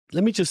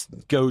let me just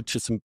go to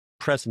some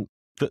present.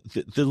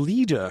 The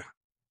leader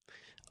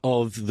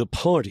of the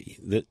party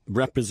that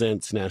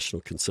represents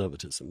national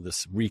conservatism,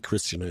 this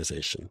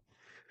re-Christianization,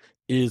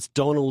 is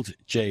Donald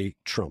J.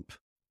 Trump.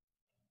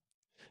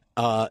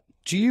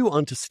 Do you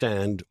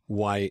understand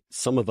why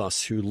some of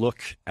us who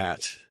look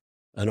at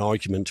an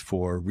argument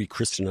for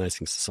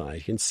re-Christianizing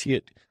society and see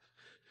it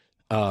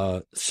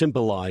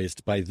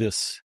symbolized by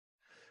this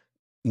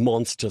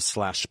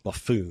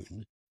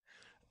monster/buffoon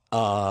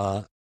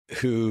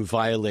who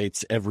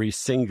violates every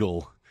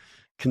single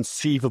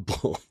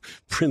conceivable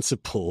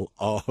principle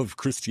of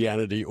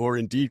Christianity or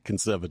indeed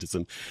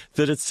conservatism,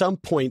 that at some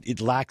point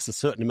it lacks a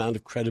certain amount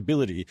of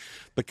credibility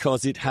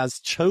because it has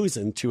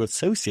chosen to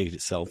associate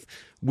itself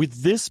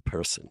with this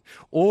person,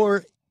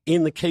 or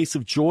in the case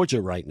of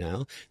Georgia right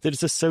now, that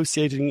is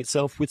associating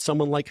itself with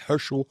someone like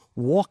Herschel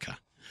Walker,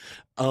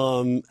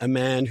 a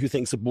man who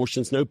thinks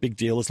abortion's no big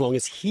deal as long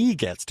as he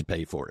gets to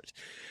pay for it.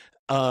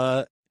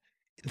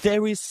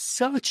 There is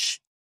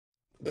such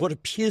what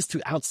appears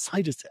to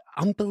outsiders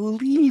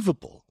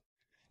unbelievable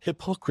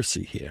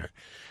hypocrisy here.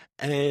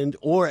 And,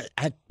 or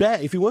at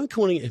best, if you weren't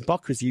calling it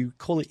hypocrisy, you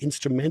call it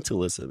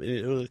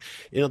instrumentalism.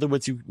 In other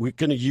words, we're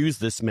going to use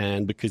this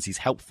man because he's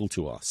helpful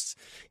to us,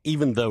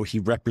 even though he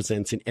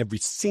represents in every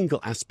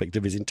single aspect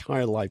of his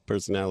entire life,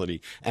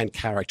 personality and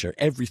character,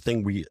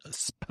 everything we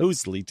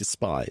supposedly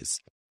despise.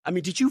 I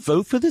mean, did you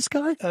vote for this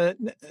guy?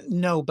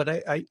 No, but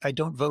I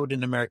don't vote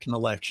in American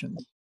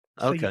elections.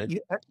 Okay.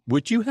 So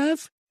would you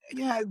have?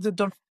 Yeah,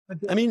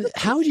 I mean,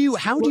 how do you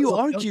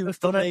argue?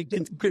 I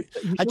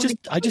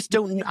just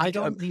don't. I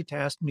don't need to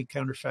ask me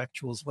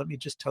counterfactuals. Let me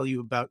just tell you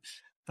about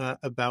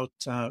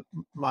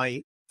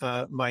my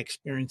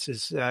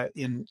experiences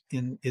in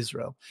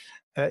Israel.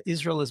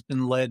 Israel has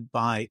been led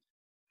by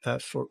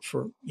for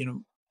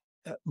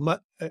a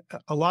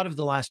lot of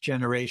the last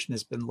generation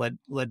has been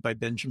led by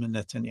Benjamin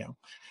Netanyahu,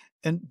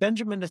 and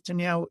Benjamin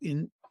Netanyahu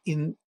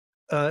in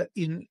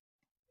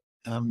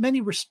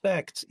many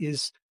respects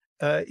is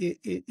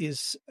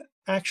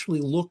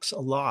actually looks a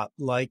lot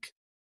like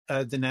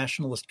the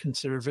nationalist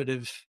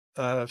conservative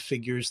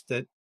figures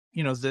that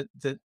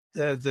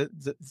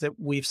that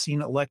we've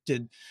seen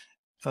elected.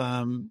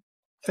 I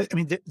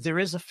mean, there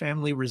is a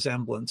family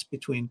resemblance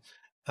between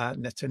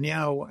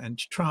Netanyahu and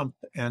Trump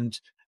and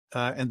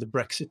the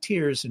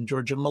Brexiteers and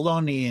Giorgia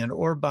Meloni and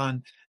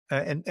Orban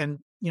and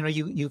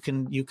you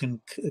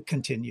can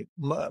continue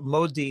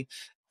Modi.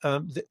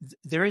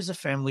 There is a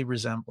family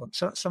resemblance.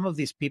 So some of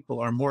these people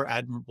are more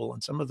admirable,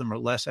 and some of them are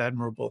less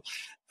admirable.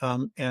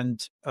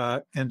 And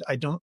I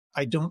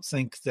don't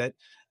think that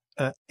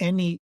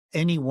any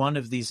one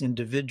of these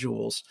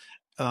individuals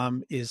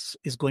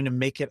is going to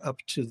make it up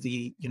to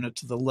the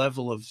to the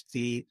level of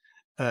the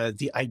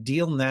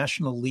ideal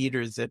national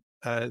leader that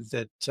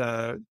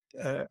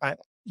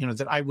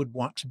I would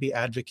want to be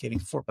advocating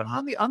for. But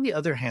on the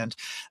other hand,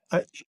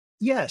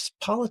 yes,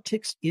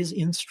 politics is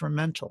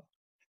instrumental.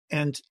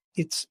 And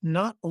it's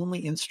not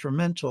only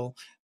instrumental,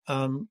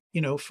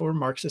 for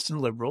Marxists and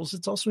liberals.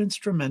 It's also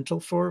instrumental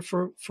for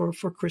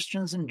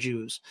Christians and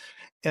Jews.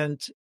 And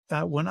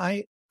when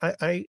I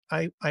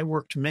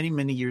worked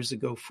many years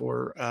ago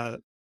for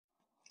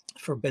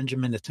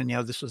Benjamin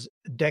Netanyahu, this was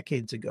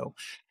decades ago,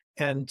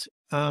 and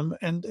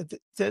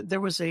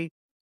there was a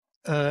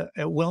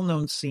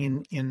well-known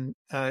scene in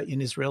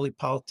Israeli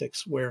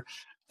politics where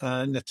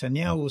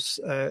Netanyahu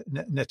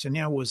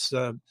was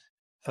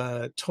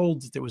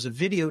told that there was a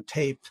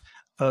videotape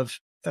of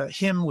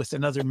him with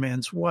another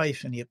man's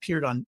wife, and he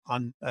appeared on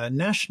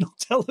national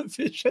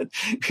television.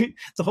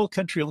 The whole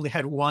country only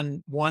had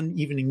one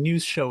evening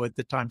news show at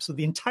the time, so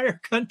the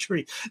entire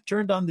country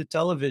turned on the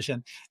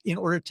television in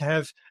order to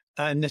have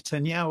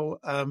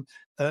Netanyahu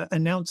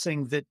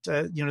announcing that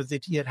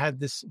that he had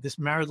this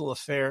marital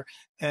affair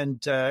and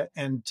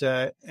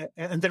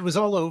that it was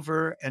all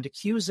over, and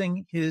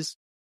accusing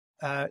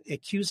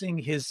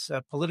his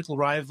political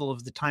rival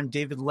of the time,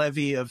 David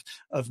Levy, of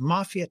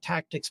mafia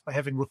tactics by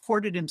having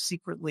recorded him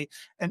secretly.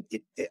 And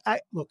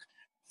look,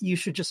 you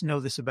should just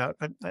know this about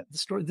the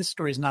story. This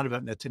story is not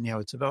about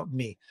Netanyahu; it's about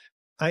me.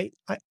 I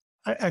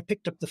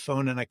picked up the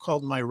phone and I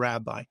called my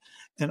rabbi,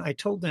 and I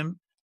told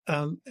him,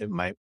 I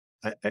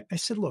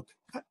said, look,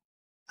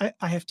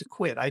 I have to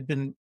quit. I'd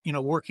been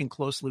working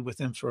closely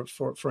with him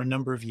for a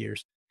number of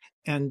years,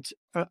 and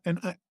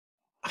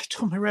I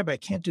told my rabbi, I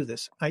can't do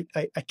this. I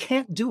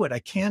can't do it. I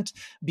can't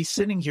be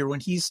sitting here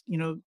when he's,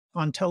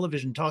 on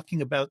television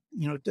talking about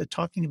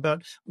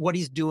what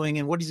he's doing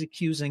and what he's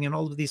accusing and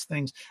all of these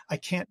things. I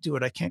can't do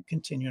it. I can't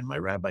continue. And my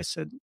rabbi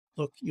said,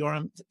 look,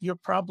 your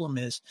problem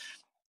is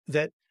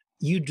that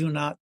you do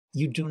not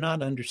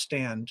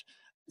understand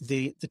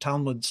the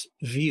Talmud's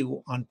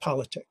view on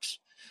politics.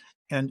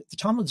 And the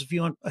Talmud's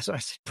view on, so I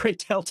said, pray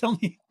tell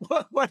me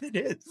what it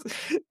is.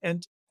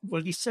 And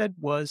what he said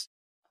was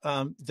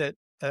that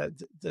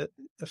the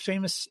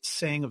famous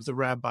saying of the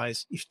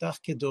rabbis, "Iftach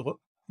kedoro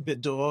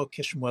bedoro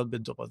keshmuel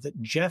bedoro," that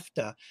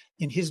Jephthah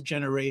in his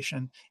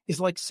generation is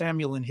like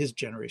Samuel in his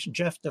generation.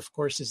 Jephthah, of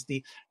course, is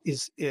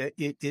a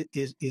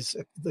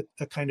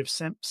kind of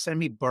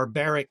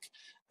semi-barbaric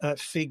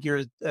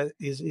figure.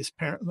 His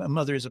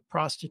mother is a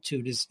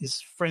prostitute.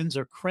 His friends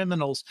are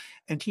criminals,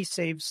 and he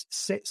saves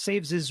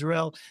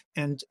Israel,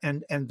 and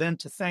then,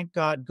 to thank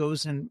God,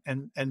 goes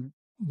and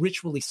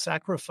ritually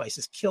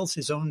sacrifices, kills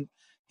his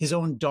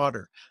own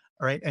daughter.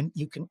 All right, and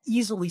you can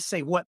easily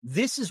say,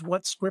 this is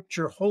what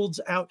Scripture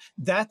holds out.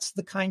 That's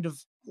the kind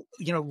of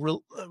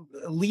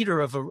leader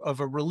of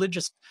a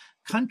religious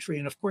country.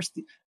 And of course,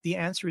 the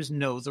answer is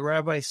no. The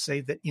rabbis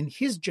say that in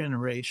his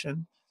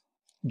generation,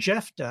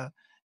 Jephthah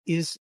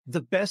is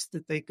the best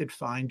that they could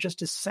find,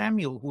 just as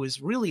Samuel, who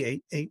is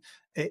really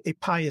a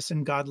pious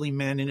and godly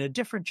man in a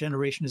different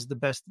generation, is the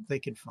best that they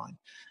could find.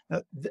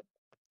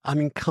 I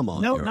mean, come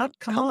on. No, Eric. not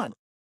come on.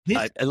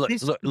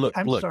 Look.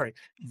 I'm sorry.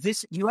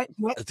 This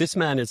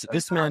man is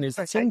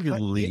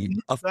singularly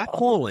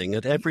appalling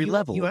at every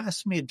level. You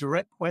asked me a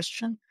direct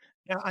question.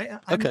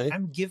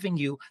 I'm giving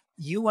you.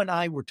 You and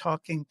I were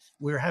talking.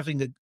 We're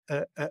having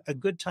a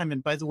good time.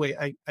 And by the way,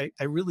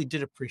 I really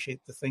did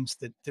appreciate the things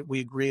that we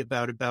agree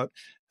about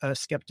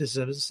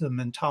skepticism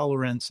and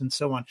tolerance and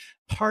so on.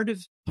 Part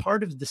of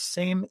the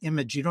same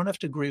image. You don't have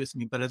to agree with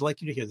me, but I'd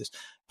like you to hear this.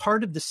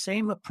 Part of the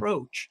same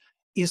approach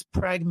is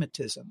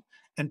pragmatism.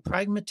 And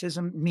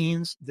pragmatism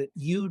means that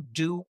you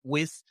do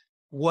with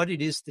what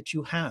it is that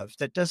you have.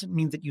 That doesn't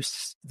mean that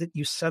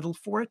you settle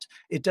for it.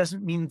 It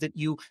doesn't mean that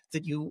you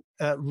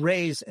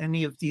raise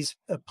any of these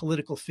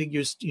political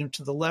figures,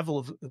 to the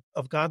level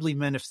of godly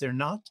men if they're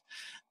not.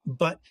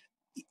 But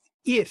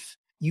if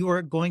you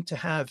are going to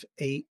have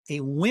a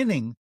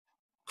winning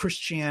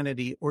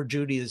Christianity or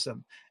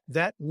Judaism,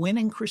 that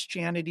winning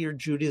Christianity or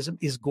Judaism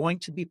is going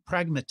to be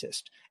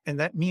pragmatist. And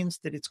that means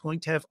that it's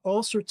going to have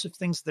all sorts of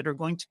things that are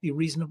going to be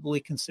reasonably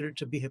considered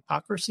to be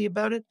hypocrisy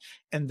about it.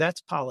 And that's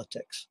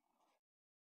politics.